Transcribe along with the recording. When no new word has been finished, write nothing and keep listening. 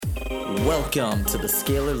Welcome to the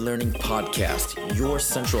Scalar Learning Podcast, your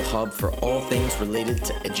central hub for all things related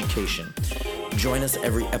to education. Join us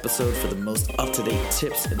every episode for the most up-to-date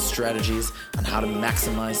tips and strategies on how to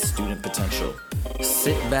maximize student potential.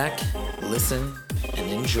 Sit back, listen, and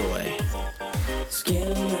enjoy.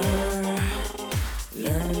 Scalar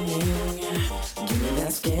Learning, give me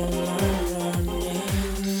that Scalar Learning.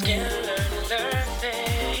 Scalar Learning.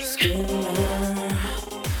 Scalar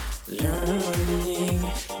Learning,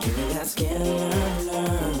 give me that Scalar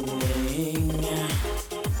Learning.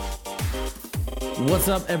 What's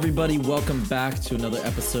up, everybody? Welcome back to another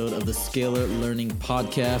episode of the Scalar Learning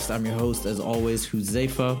Podcast. I'm your host, as always,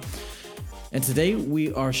 Huzaifa. And today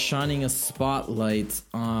we are shining a spotlight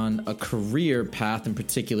on a career path in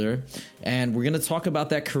particular. And we're going to talk about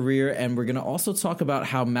that career, and we're going to also talk about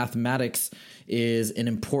how mathematics is an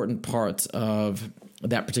important part of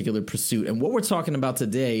that particular pursuit. And what we're talking about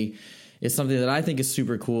today is something that I think is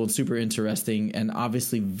super cool and super interesting, and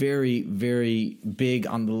obviously very, very big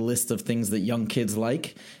on the list of things that young kids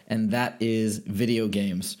like, and that is video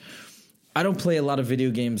games. I don't play a lot of video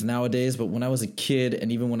games nowadays, but when I was a kid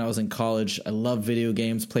and even when I was in college, I loved video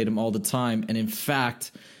games, played them all the time. And in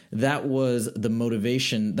fact, that was the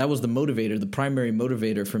motivation. That was the motivator, the primary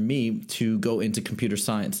motivator for me to go into computer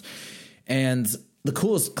science. And the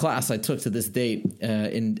coolest class I took to this date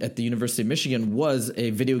at the University of Michigan was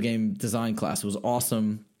a video game design class. It was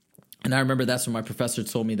awesome. And I remember that's when my professor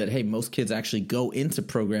told me that, hey, most kids actually go into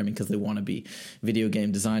programming because they want to be video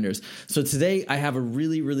game designers. So today I have a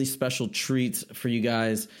really, really special treat for you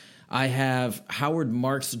guys. I have Howard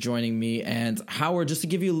Marks joining me. And Howard, just to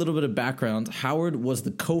give you a little bit of background, Howard was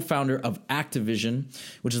the co-founder of Activision,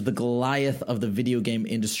 which is the Goliath of the video game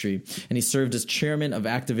industry. And he served as chairman of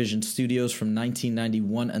Activision Studios from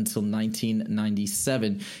 1991 until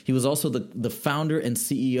 1997. He was also the founder and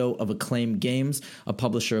CEO of Acclaim Games, a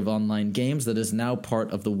publisher of online games that is now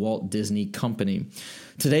part of the Walt Disney Company.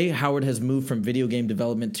 Today, Howard has moved from video game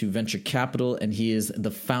development to venture capital, and he is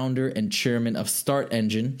the founder and chairman of Start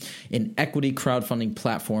Engine, an equity crowdfunding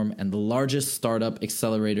platform and the largest startup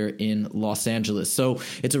accelerator in Los Angeles. So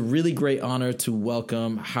it's a really great honor to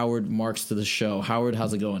welcome Howard Marks to the show. Howard,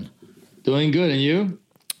 how's it going? Doing good, and you?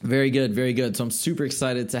 Very good, very good. So I'm super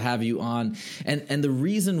excited to have you on. And the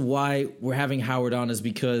reason why we're having Howard on is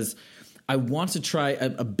because I want to try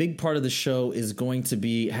a big part of the show is going to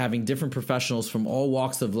be having different professionals from all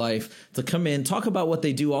walks of life to come in, talk about what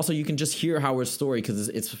they do. Also, you can just hear Howard's story because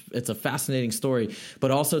it's a fascinating story,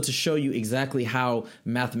 but also to show you exactly how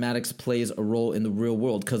mathematics plays a role in the real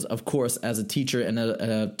world. Because, of course, as a teacher and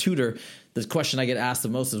a tutor, the question I get asked the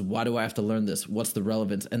most is, why do I have to learn this? What's the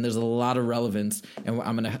relevance? And there's a lot of relevance, and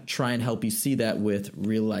I'm going to try and help you see that with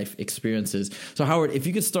real-life experiences. So, Howard, if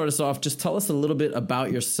you could start us off, just tell us a little bit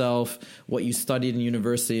about yourself, what you studied in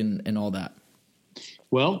university, and all that.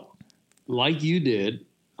 Well, like you did,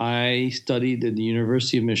 I studied at the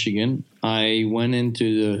University of Michigan. I went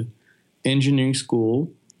into the engineering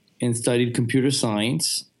school and studied computer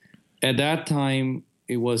science. At that time,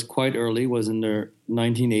 it was quite early, it was in the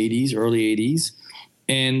 1980s, early 80s.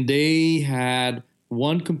 And they had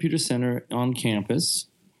one computer center on campus.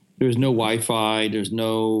 There's no Wi-Fi. There's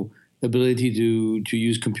no ability to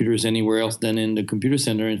use computers anywhere else than in the computer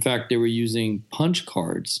center. In fact, they were using punch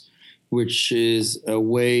cards, which is a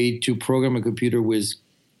way to program a computer with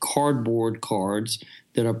cardboard cards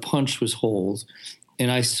that are punched with holes.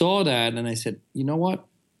 And I saw that and I said, you know what?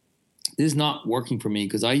 This is not working for me,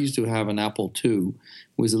 because I used to have an Apple II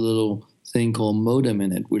with a little thing called modem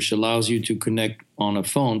in it, which allows you to connect on a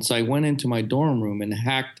phone. So I went into my dorm room and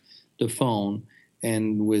hacked the phone,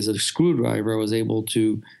 and with a screwdriver, I was able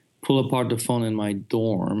to pull apart the phone in my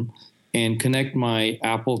dorm and connect my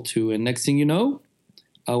Apple II. And next thing you know,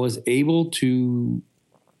 I was able to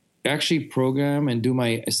actually program and do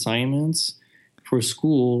my assignments for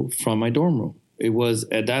school from my dorm room. It was,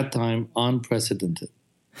 at that time, unprecedented.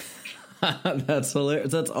 That's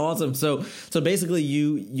hilarious. That's awesome. So basically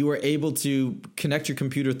you were able to connect your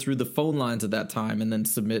computer through the phone lines at that time and then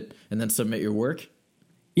submit your work?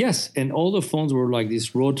 Yes, and all the phones were like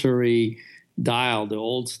this rotary dial, the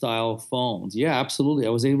old style phones. Yeah, absolutely.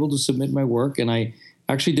 I was able to submit my work, and I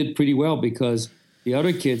actually did pretty well because the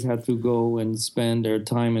other kids had to go and spend their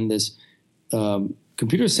time in this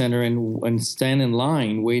computer center and stand in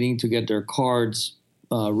line waiting to get their cards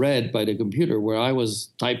read by the computer, where I was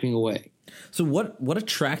typing away. So what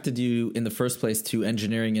attracted you in the first place to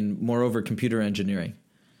engineering, and moreover computer engineering?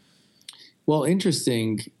 Well,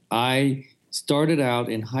 interesting. I started out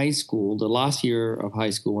in high school, the last year of high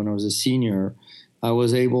school when I was a senior. I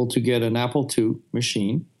was able to get an Apple II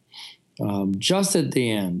machine just at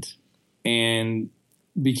the end. And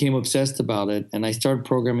became obsessed about it, and I started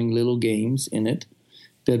programming little games in it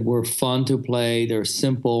that were fun to play. They're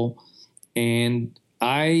simple, and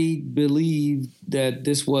I believed that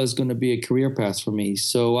this was going to be a career path for me.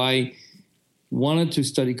 So I wanted to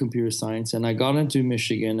study computer science, and I got into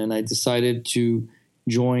Michigan, and I decided to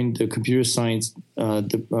join the computer science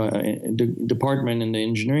department in the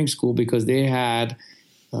engineering school because they had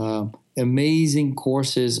amazing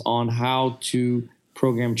courses on how to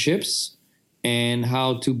program chips and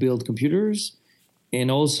how to build computers,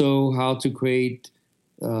 and also how to create,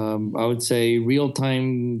 I would say,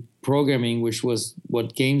 real-time programming, which was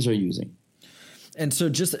what games are using. And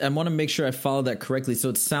so I want to make sure I follow that correctly. So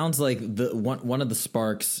it sounds like one of the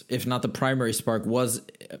sparks, if not the primary spark, was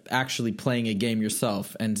actually playing a game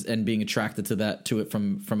yourself and being attracted to it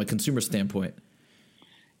from a consumer standpoint.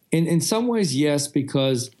 In some ways, yes,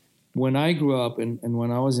 because when I grew up and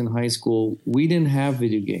when I was in high school, we didn't have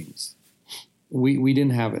video games. We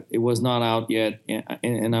didn't have it. It was not out yet.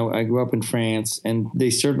 And I grew up in France, and they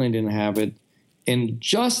certainly didn't have it. And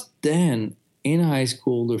just then, in high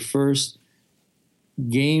school, the first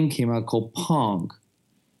game came out called Pong,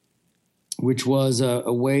 which was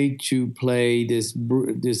a way to play this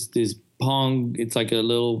Pong. It's like a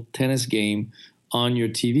little tennis game on your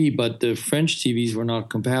TV, but the French TVs were not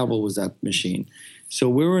compatible with that machine. So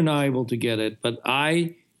we were not able to get it, but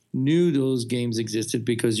I knew those games existed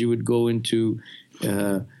because you would go into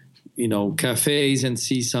cafes and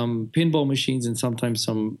see some pinball machines and sometimes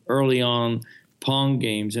some early on Pong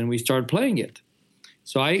games, and we started playing it.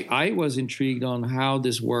 So I was intrigued on how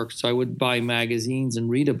this works. So I would buy magazines and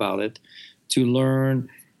read about it to learn.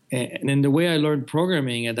 And then the way I learned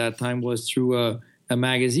programming at that time was through a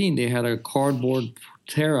magazine. They had a cardboard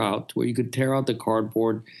tear out where you could tear out the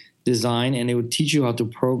cardboard design, and it would teach you how to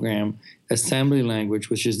program assembly language,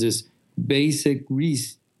 which is this basic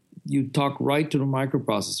you talk right to the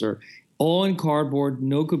microprocessor, all in cardboard,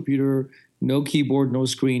 no computer, no keyboard, no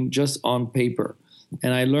screen, just on paper.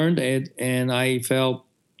 And I learned it, and I felt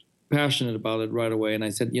passionate about it right away. And I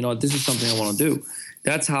said, this is something I want to do.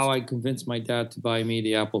 That's how I convinced my dad to buy me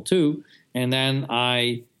the Apple II. And then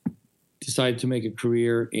I decided to make a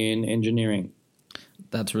career in engineering.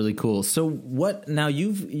 That's really cool. So now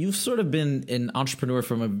you've sort of been an entrepreneur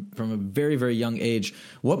from a very, very young age.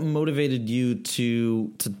 What motivated you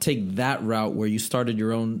to take that route where you started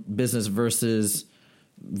your own business versus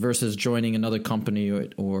joining another company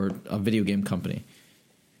or a video game company?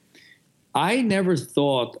 I never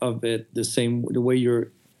thought of it the way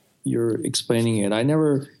you're explaining it. I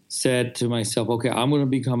never said to myself, okay, I'm going to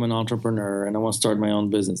become an entrepreneur and I want to start my own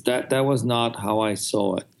business. That was not how I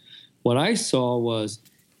saw it. What I saw was,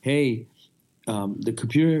 hey, the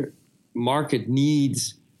computer market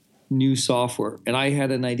needs new software. And I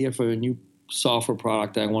had an idea for a new software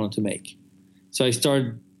product that I wanted to make. So I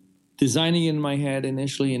started designing it in my head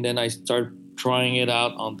initially, and then I started trying it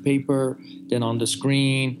out on paper, then on the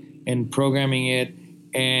screen, and programming it.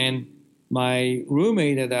 And my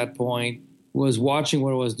roommate at that point was watching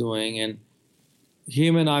what I was doing, and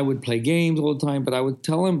him and I would play games all the time, but I would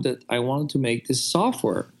tell him that I wanted to make this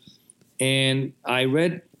software. And I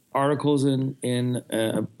read articles in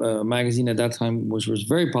a magazine at that time, which was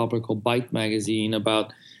very popular, called Byte magazine,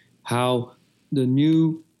 about how the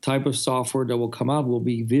new type of software that will come out will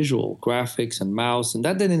be visual graphics and mouse, and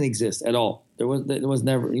that didn't exist at all. There was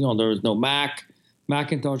never, there was no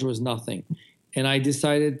Macintosh was nothing. And I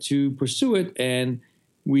decided to pursue it, and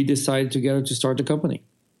we decided together to start the company.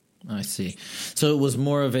 I see. So it was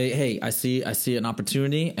more of a, hey, I see an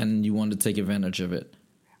opportunity, and you wanted to take advantage of it.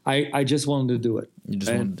 I just wanted to do it. You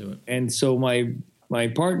just wanted to do it. And so my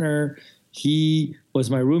partner, he was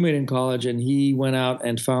my roommate in college, and he went out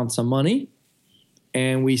and found some money,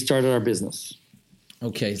 and we started our business.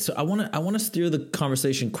 Okay, so I want to steer the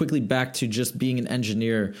conversation quickly back to just being an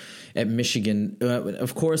engineer at Michigan.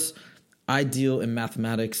 Of course, I deal in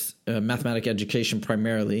mathematics education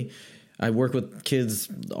primarily. I work with kids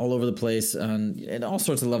all over the place and all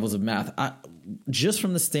sorts of levels of math. Just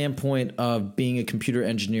from the standpoint of being a computer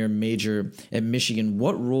engineer major at Michigan,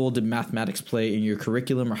 what role did mathematics play in your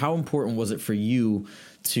curriculum, or how important was it for you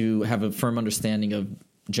to have a firm understanding of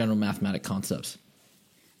general mathematic concepts?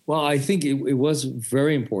 Well, I think it was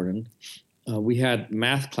very important. We had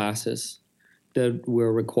math classes that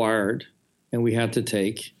were required and we had to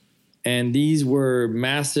take. And these were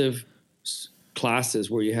massive classes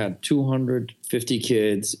where you had 250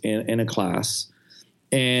 kids in a class,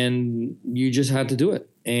 and you just had to do it.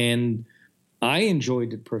 And I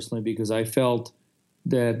enjoyed it personally because I felt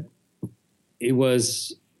that it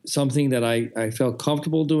was something that I felt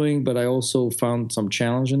comfortable doing, but I also found some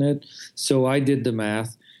challenge in it. So I did the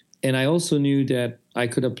math. And I also knew that I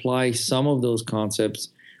could apply some of those concepts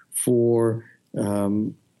for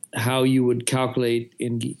how you would calculate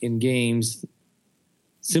in games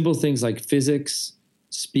simple things like physics,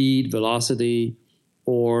 speed, velocity,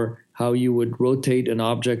 or how you would rotate an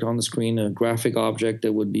object on the screen, a graphic object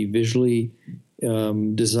that would be visually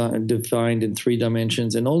defined in 3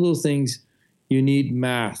 dimensions. And all those things, you need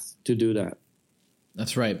math to do that.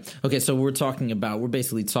 That's right. Okay, so we're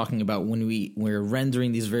basically talking about when we're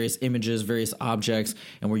rendering these various images, various objects,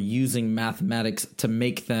 and we're using mathematics to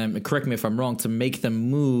make them, correct me if I'm wrong, to make them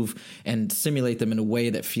move and simulate them in a way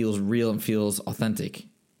that feels real and feels authentic.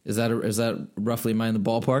 Is that roughly, am I in the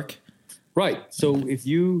ballpark? Right. So if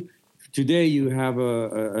today you have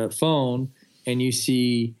a phone and you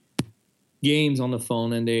see games on the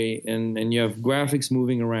phone and you have graphics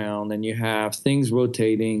moving around and you have things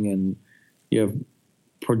rotating and you have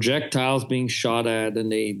projectiles being shot at, and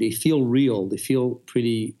they feel real. They feel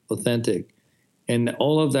pretty authentic. And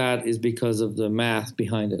all of that is because of the math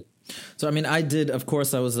behind it. So, I mean, I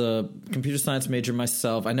was a computer science major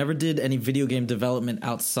myself. I never did any video game development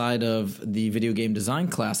outside of the video game design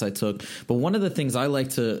class I took. But one of the things I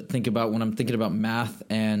like to think about when I'm thinking about math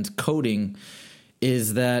and coding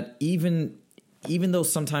is that even though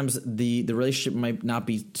sometimes the relationship might not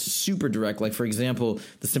be super direct, like, for example,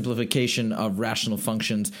 the simplification of rational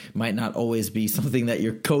functions might not always be something that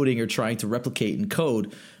you're coding or trying to replicate in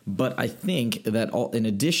code. But I think that in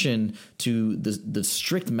addition to the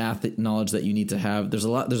strict math knowledge that you need to have,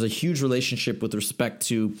 there's a huge relationship with respect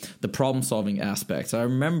to the problem solving aspects. I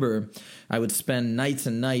remember I would spend nights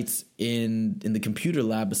and nights in the computer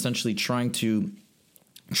lab essentially trying to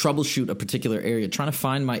troubleshoot a particular area, trying to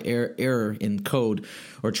find my error in code,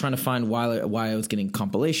 or trying to find why I was getting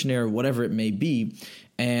compilation error, whatever it may be.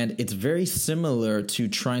 And it's very similar to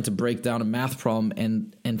trying to break down a math problem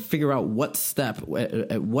and figure out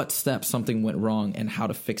at what step something went wrong and how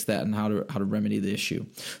to fix that and how to remedy the issue.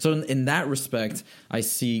 So in that respect, I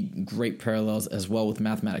see great parallels as well with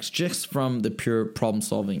mathematics, just from the pure problem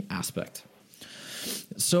solving aspect.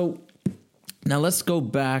 So now let's go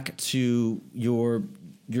back to your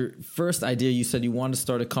first idea. You said you wanted to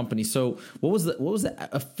start a company. So what was the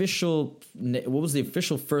official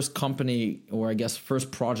first company, or I guess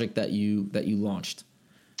first project that you launched?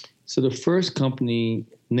 So the first company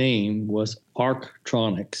name was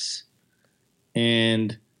Arctronics,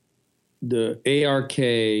 and the ARK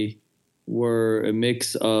were a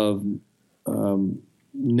mix of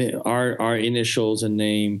our initials and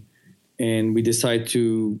name, and we decided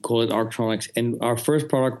to call it Arctronics. And our first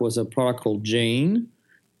product was a product called Jane,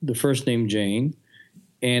 the first name Jane,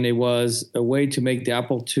 and it was a way to make the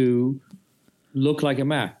Apple II look like a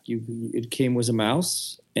Mac. It came with a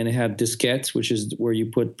mouse, and it had diskettes, which is where you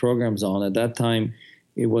put programs on. At that time,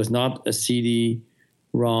 it was not a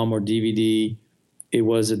CD-ROM or DVD. It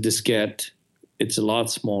was a diskette. It's a lot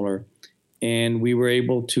smaller. And we were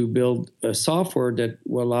able to build a software that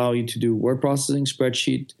will allow you to do word processing,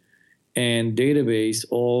 spreadsheet, and database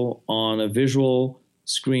all on a visual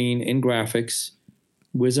screen in graphics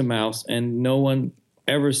with a mouse, and no one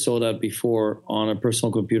ever saw that before on a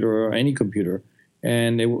personal computer or any computer.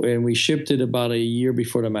 And we shipped it about a year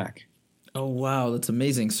before the Mac. Oh wow, that's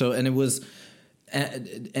amazing! So, and it was,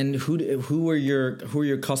 and who were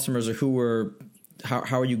your customers, or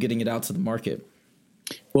how are you getting it out to the market?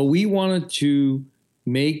 Well, we wanted to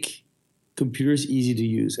make computers easy to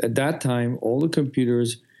use. At that time, all the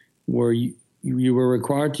computers were you were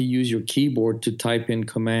required to use your keyboard to type in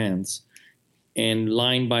commands, and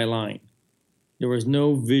line by line. There was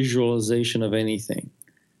no visualization of anything.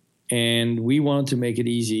 And we wanted to make it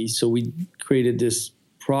easy, so we created this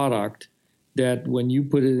product that when you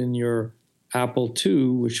put it in your Apple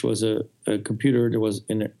II, which was a computer that was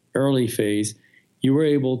in the early phase, you were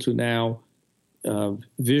able to now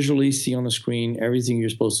visually see on the screen everything you're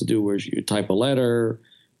supposed to do, where you type a letter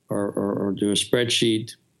or do a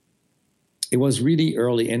spreadsheet. It was really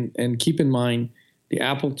early. And keep in mind, the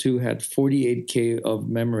Apple II had 48K of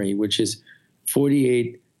memory, which is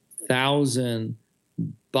 48,000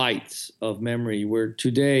 bytes of memory, where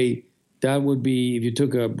today that would be, if you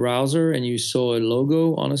took a browser and you saw a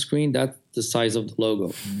logo on a screen, that's the size of the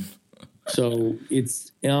logo. So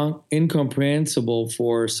it's incomprehensible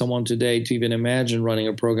for someone today to even imagine running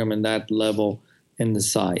a program in that level and the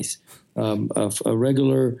size. A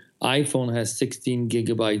regular iPhone has 16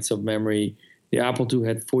 gigabytes of memory. The Apple II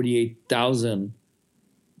had 48,000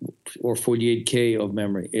 or 48K of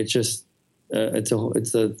memory. It's just it's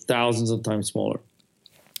a thousands of times smaller.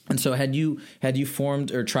 And so had you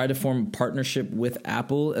formed or tried to form a partnership with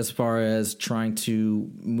Apple as far as trying to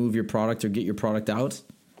move your product or get your product out?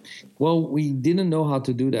 Well, we didn't know how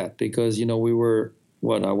to do that because, we were,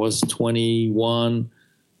 I was 21,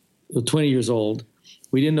 20 years old.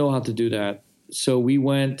 We didn't know how to do that. So we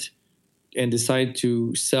went and decided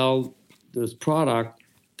to sell this product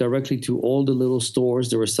directly to all the little stores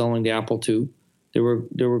that were selling the Apple II. They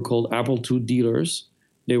were called Apple II dealers.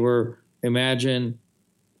 They were, imagine,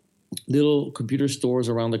 little computer stores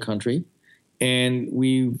around the country. And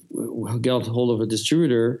we got hold of a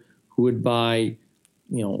distributor who would buy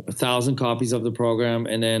 1,000 copies of the program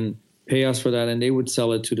and then pay us for that, and they would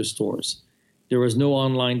sell it to the stores. There was no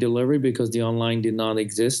online delivery because the online did not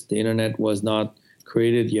exist. The internet was not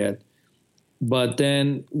created yet. But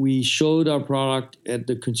then we showed our product at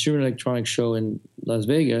the Consumer Electronics Show in Las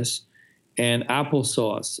Vegas, and Apple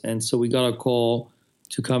saw us. And so we got a call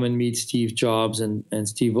to come and meet Steve Jobs and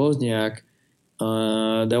Steve Wozniak.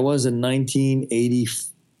 That was in 1980,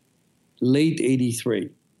 late 83.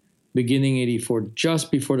 Beginning 84,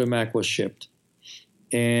 just before the Mac was shipped.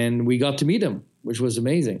 And we got to meet him, which was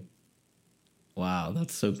amazing. Wow,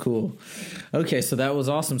 that's so cool. Okay, so that was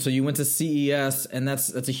awesome. So you went to CES, and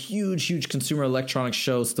that's a huge consumer electronics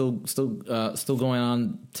show, still going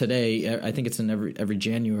on today. I think it's in every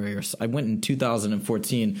January or so. I went in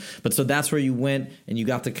 2014, but so that's where you went, and you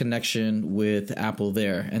got the connection with Apple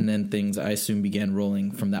there, and then things, I assume, began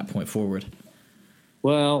rolling from that point forward.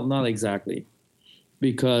 Well, not exactly.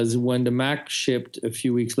 Because when the Mac shipped a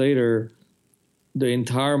few weeks later, the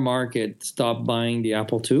entire market stopped buying the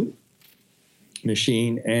Apple II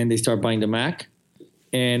machine and they started buying the Mac.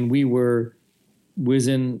 And we were,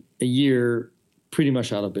 within a year, pretty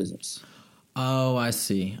much out of business. Oh, I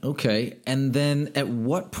see. Okay. And then at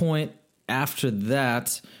what point after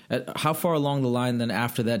that, how far along the line then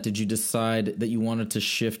after that did you decide that you wanted to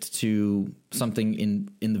shift to something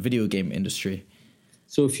in the video game industry?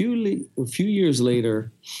 So a few years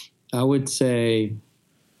later, I would say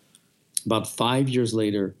about 5 years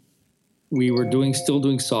later, we were still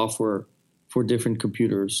doing software for different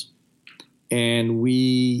computers. And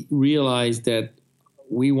we realized that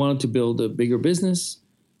we wanted to build a bigger business.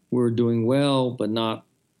 We were doing well, but not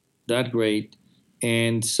that great.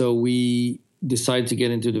 And so we decided to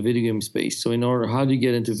get into the video game space. So how do you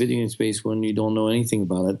get into video game space when you don't know anything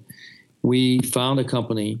about it? We found a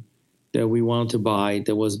company that we wanted to buy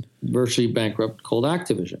that was virtually bankrupt called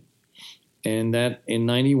Activision. And that in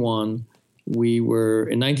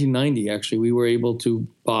 1990, actually, we were able to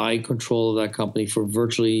buy control of that company for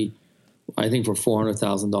virtually, I think, for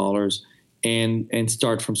 $400,000 and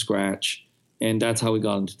start from scratch. And that's how we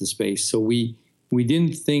got into the space. So we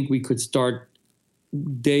didn't think we could start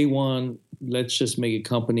day one, let's just make a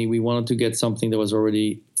company. We wanted to get something that was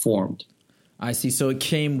already formed. I see. So it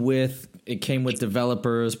came with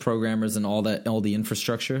developers, programmers, and all the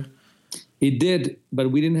infrastructure. It did,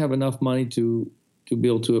 but we didn't have enough money to be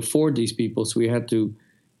able to afford these people, so we had to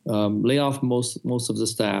lay off most of the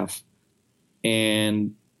staff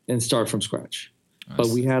and start from scratch. But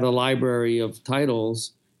we had a library of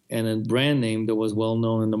titles and a brand name that was well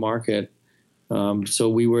known in the market, so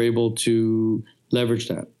we were able to leverage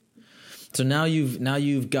that. So now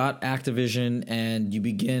you've got Activision, and you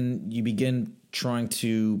begin trying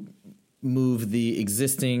to move the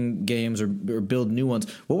existing games or build new ones.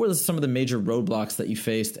 What were some of the major roadblocks that you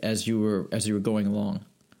faced as you were going along?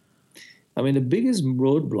 I mean, the biggest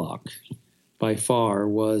roadblock by far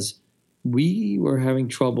was we were having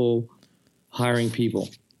trouble hiring people.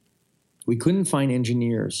 We couldn't find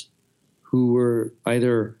engineers who were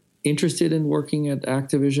either interested in working at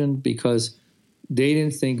Activision because they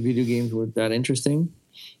didn't think video games were that interesting.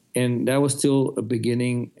 And that was still a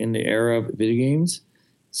beginning in the era of video games.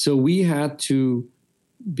 So we had to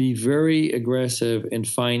be very aggressive in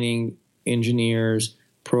finding engineers,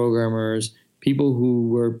 programmers, people who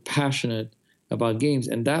were passionate about games.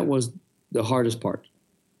 And that was the hardest part.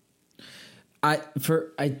 I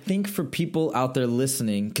think for people out there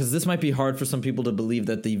listening, because this might be hard for some people to believe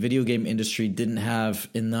that the video game industry didn't have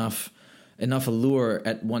enough allure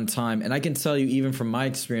at one time. And I can tell you, even from my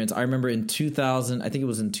experience, I remember in 2000, I think it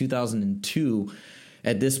was in 2002,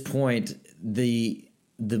 at this point, the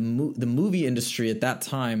movie industry at that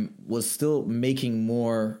time was still making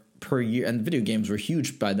more per year, and video games were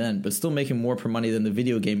huge by then, but still making more per money than the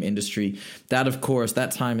video game industry. That, of course,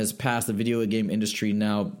 that time has passed. The video game industry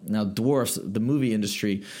now dwarfs the movie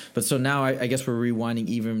industry. But so now I guess we're rewinding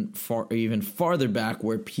even farther back,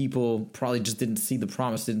 where people probably just didn't see the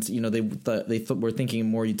promise. They were thinking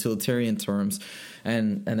in more utilitarian terms,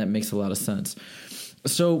 and that makes a lot of sense.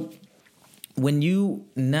 So when you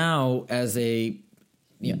now, as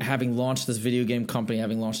having launched this video game company,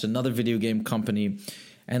 having launched another video game company,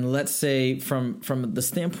 and let's say from the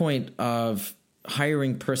standpoint of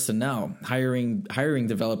hiring personnel, hiring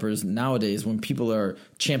developers nowadays when people are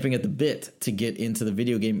champing at the bit to get into the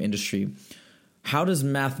video game industry. How does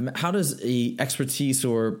a expertise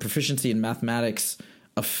or proficiency in mathematics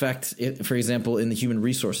affect it, for example, in the human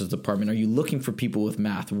resources department? Are you looking for people with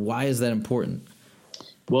math? Why is that important?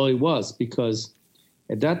 Well, it was because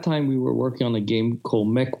at that time we were working on a game called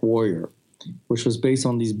Mech Warrior, which was based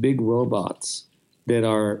on these big robots that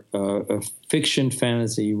are a fiction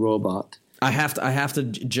fantasy robot. I have to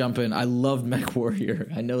jump in. I loved Mech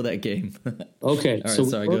Warrior. I know that game. Okay, all right, so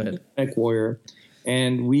sorry, go ahead. Mech Warrior,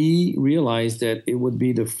 and we realized that it would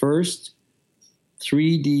be the first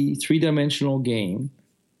 3-dimensional game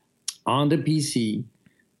on the PC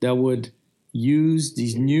that would use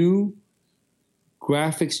these new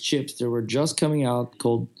graphics chips that were just coming out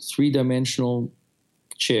called 3-dimensional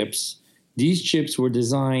chips. These chips were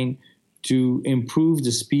designed to improve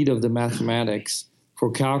the speed of the mathematics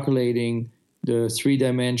for calculating the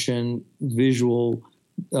 3-dimension visual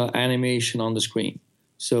animation on the screen.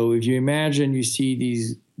 So if you imagine you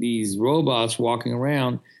see these robots walking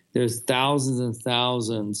around, there's thousands and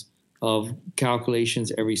thousands of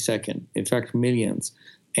calculations every second, in fact, millions.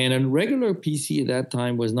 And a regular PC at that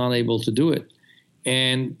time was not able to do it.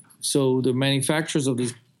 And so the manufacturers of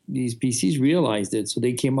these PCs realized it. So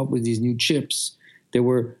they came up with these new chips that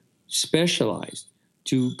were specialized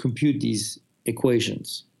to compute these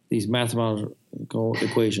equations, these mathematical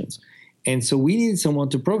equations. And so we needed someone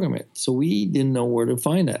to program it. So we didn't know where to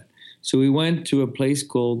find that. So we went to a place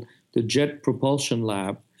called the Jet Propulsion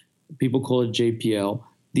Lab. People call it JPL.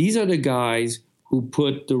 These are the guys who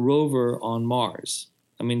put the rover on Mars.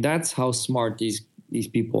 I mean, that's how smart these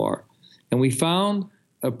people are. And we found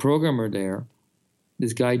a programmer there,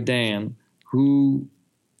 this guy Dan, who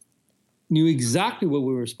knew exactly what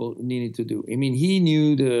we were needed to do. I mean, he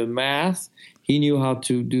knew the math. He knew how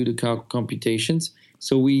to do the computations.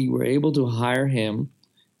 So we were able to hire him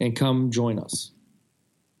and come join us.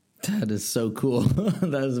 That is so cool.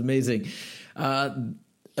 That is amazing.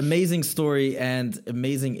 Amazing story and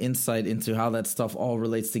amazing insight into how that stuff all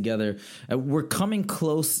relates together. We're coming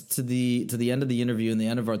close to the end of the interview and the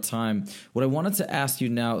end of our time. What I wanted to ask you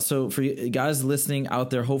now, so for you guys listening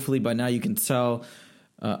out there, hopefully by now you can tell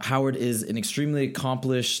Howard is an extremely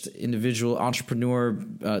accomplished individual, entrepreneur,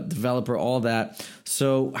 developer, all that.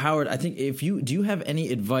 So Howard, I think do you have any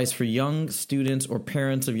advice for young students or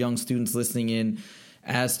parents of young students listening in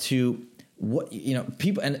as to what,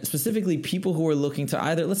 people, and specifically people who are looking to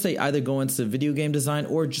either go into video game design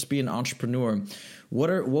or just be an entrepreneur?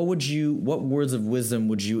 What words of wisdom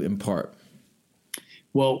would you impart?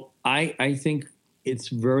 Well, I think it's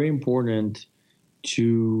very important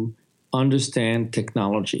to understand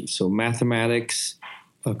technology. So mathematics,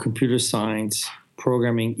 computer science,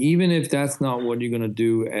 programming, even if that's not what you're going to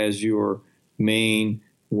do as your main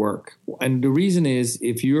work. And the reason is,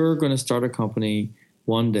 if you're going to start a company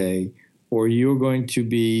one day, or you're going to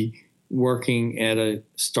be working at a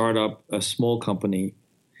startup, a small company,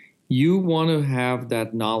 you want to have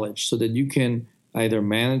that knowledge so that you can either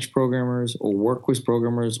manage programmers or work with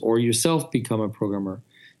programmers or yourself become a programmer.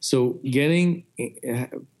 So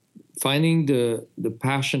finding the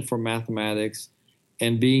passion for mathematics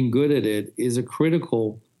and being good at it is a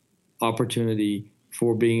critical opportunity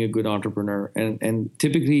for being a good entrepreneur. And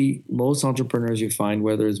typically, most entrepreneurs you find,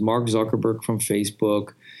 whether it's Mark Zuckerberg from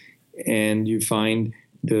Facebook, and you find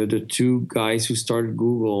the two guys who started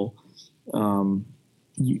Google, and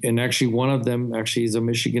actually one of them actually is a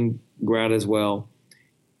Michigan grad as well.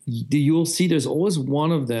 You'll see there's always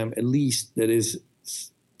one of them at least that is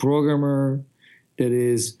programmer, that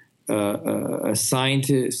is a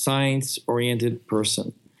science-oriented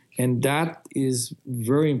person. And that is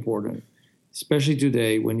very important, especially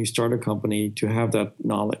today when you start a company, to have that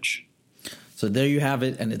knowledge. So there you have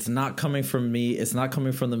it, and it's not coming from me. It's not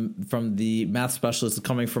coming from the math specialist. It's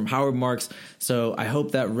coming from Howard Marks. So I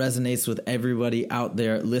hope that resonates with everybody out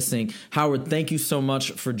there listening. Howard, thank you so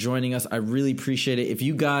much for joining us. I really appreciate it. If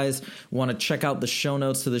you guys want to check out the show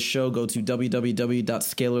notes to the show, go to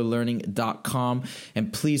www.scalarlearning.com,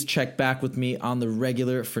 and please check back with me on the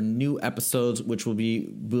regular for new episodes, which will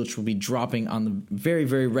be dropping on the very,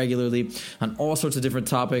 very regularly on all sorts of different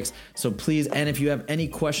topics. So please, and if you have any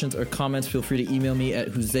questions or comments, feel free to email me at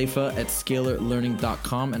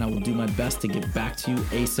huzaifa@scalarlearning.com, and I will do my best to get back to you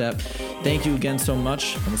ASAP. Thank you again so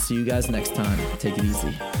much, and we'll see you guys next time. Take it easy.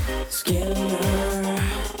 Scalar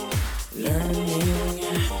learning.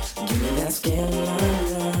 Give me that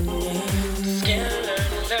scalar learning.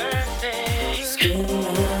 Scalar learning.